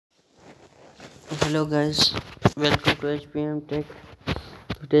Hello guys, welcome to Hpmtech.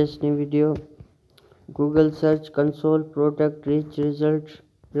 Today's new video: Google Search Console Product Reach Result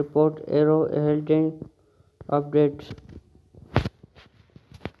Report Arrow Heading Update.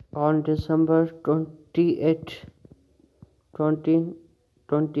 On December 28,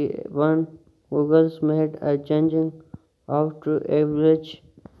 2021, Google's made a changing out to average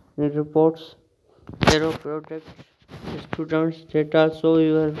in reports. Arrow product students data so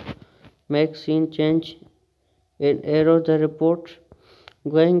your magazine change in Arrow the report.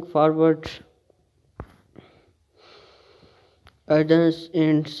 Going forward, others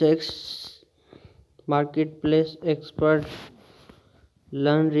in sex marketplace expert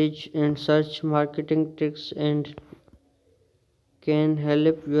learn rich and search marketing tricks and can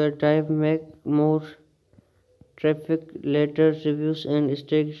help your drive make more traffic. Later reviews and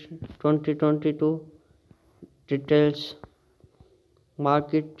stage 2022 details.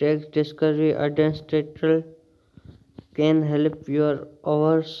 Market text discovery advanced title can help your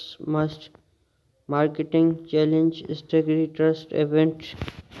hours must marketing challenge strategy trust event.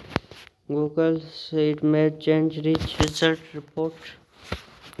 Google said may change rich result report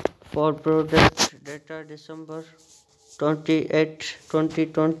for product data December 28,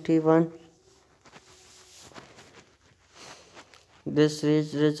 2021. This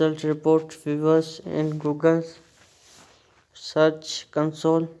is result report viewers in Google's search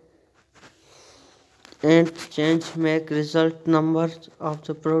console and change make result numbers of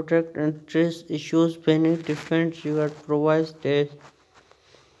the product and trace issues penny defense your provides test.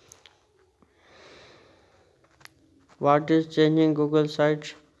 What is changing Google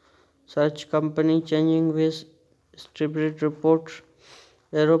site search company changing with distribute report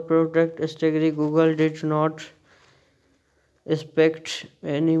Arrow product category. Google did not expect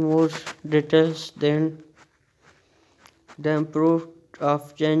any more details than the improved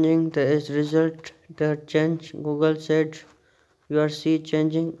of changing the result the change. Google said you are see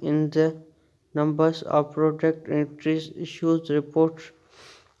changing in the numbers of product entries issues report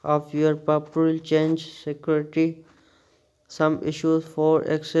of your popular change security some issues for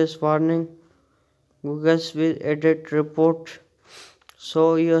access warning. Google's will edit report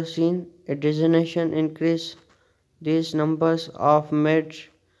so you have seen a destination increase. These numbers of made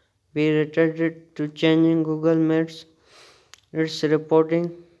be related to changing Google Maps its reporting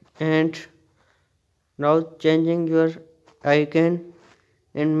and now changing your icon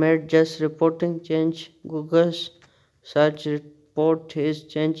and made just reporting change. Google's search report is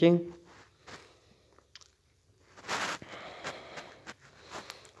changing.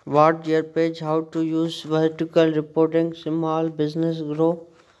 What your page how to use vertical reporting small business grow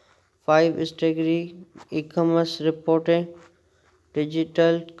 5 category e-commerce reporting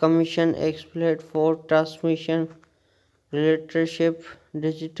digital commission exploit for transmission relationship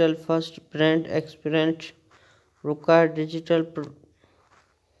digital first brand experience require digital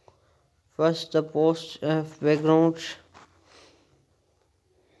first the post background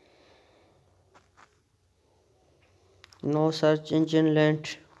no search engine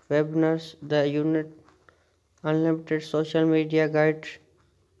length webinars the unit unlimited social media guide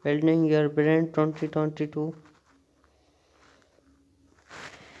building your brand 2022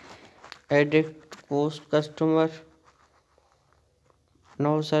 addict post customer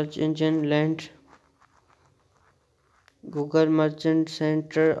no search engine length Google Merchant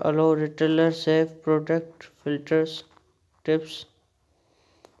Center allow retailer safe product filters tips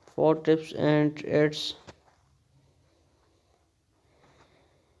 4 tips and ads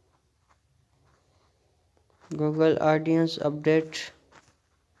Google audience update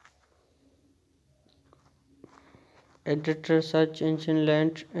editor search engine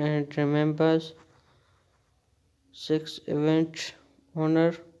length and remembers 6 event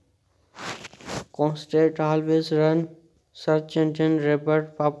owner constant always run search engine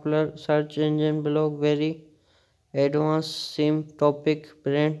revert popular search engine blog very advanced sim topic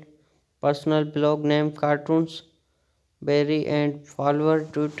brand personal blog name cartoons berry and follower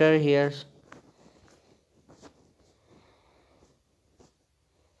Twitter here.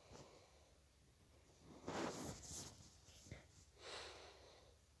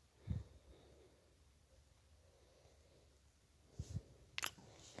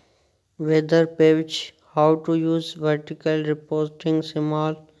 Weather page how to use vertical reporting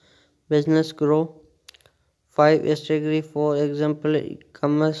small business grow 5 category for example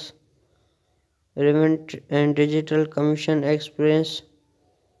e-commerce event and digital commission experience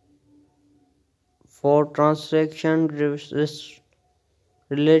for transaction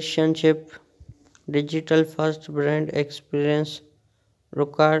relationship digital first brand experience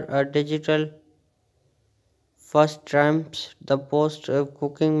require a digital first times the post of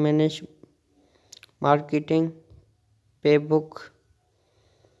cooking manage Marketing Playbook.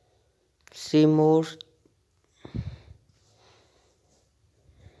 See more.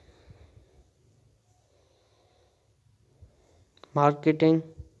 Marketing.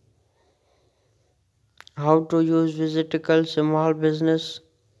 How to use Visitical Small Business.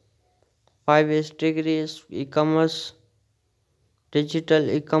 5 degrees e-commerce. Digital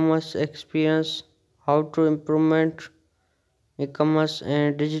e-commerce experience. How to implement e-commerce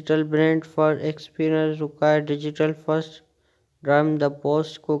and digital brand for experience require digital first. Run the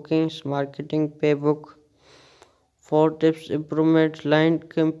post cookings marketing playbook. 4 tips improvement line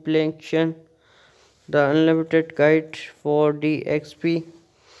complexion. The unlimited guide for DXP.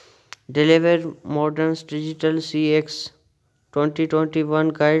 Deliver modern digital CX 2021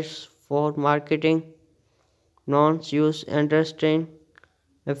 guides for marketing. Non-use understand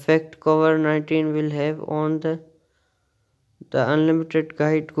effect COVID-19 will have on the unlimited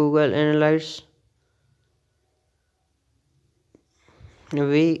guide Google Analytics.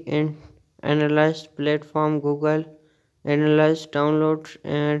 We analyzed platform Google Analyze downloads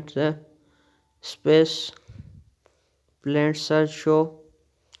and the space blend search show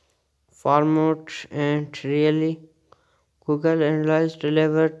format and really Google Analyze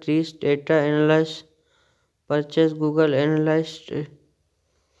deliver these data analyze purchase Google Analyze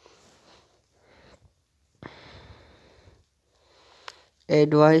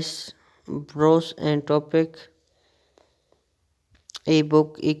advice browse and topic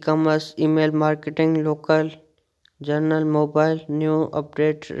ebook e-commerce email marketing local journal mobile new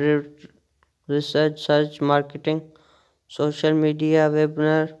update research search marketing social media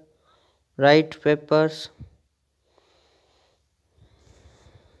webinar write papers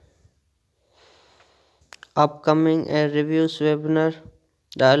upcoming and reviews webinar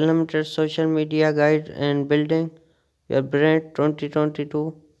the unlimited social media guide and building your brand 2022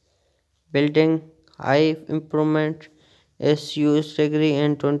 building high improvement SU degree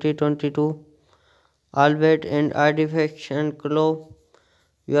in 2022 albeit and artifact and glow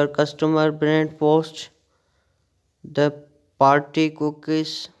your customer brand post the party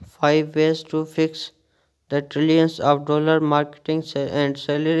cookies 5 ways to fix the trillions of dollar marketing and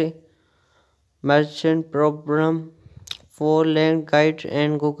salary merchant problem 4 lane guide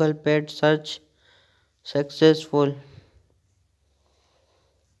and Google paid search successful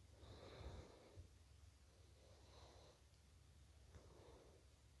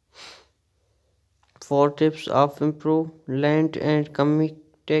 4 tips of improve land and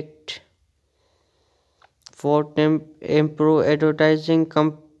communicate 4 tips improve advertising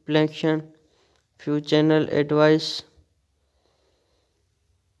complexion few channel advice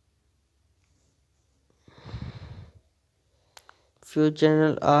few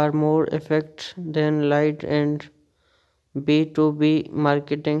channels are more effective than light and B2B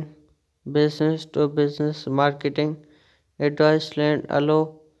marketing business to business marketing advice land allow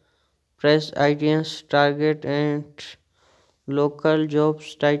press ideas target and local jobs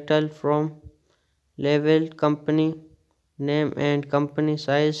title from level company name and company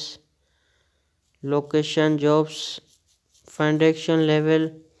size location jobs foundation level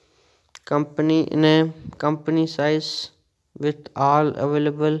company name company size with all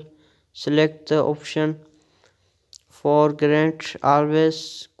available select the option for grant always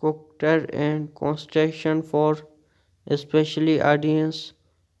quoted and construction for especially audience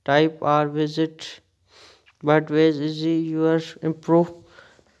type or visit but ways easy your improve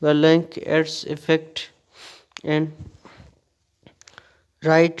the link adds effect and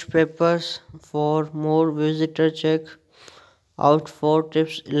write papers for more visitor check out 4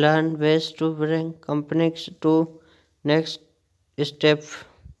 tips learn ways to bring companies to next step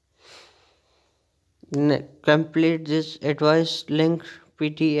complete this advice link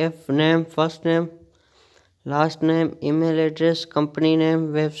PDF name first name last name email address company name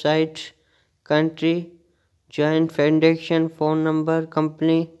website country joint foundation phone number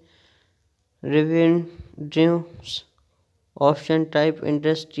company revenues option type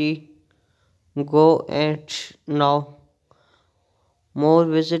industry go at now more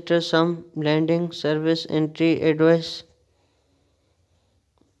visitors some landing service entry advice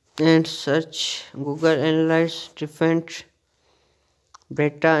and search Google Analytics different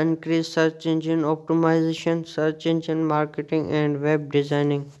beta increase search engine optimization search engine marketing and web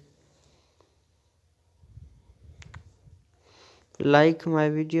designing like my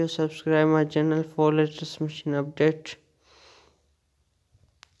video subscribe my channel for latest mission update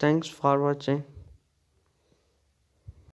thanks for watching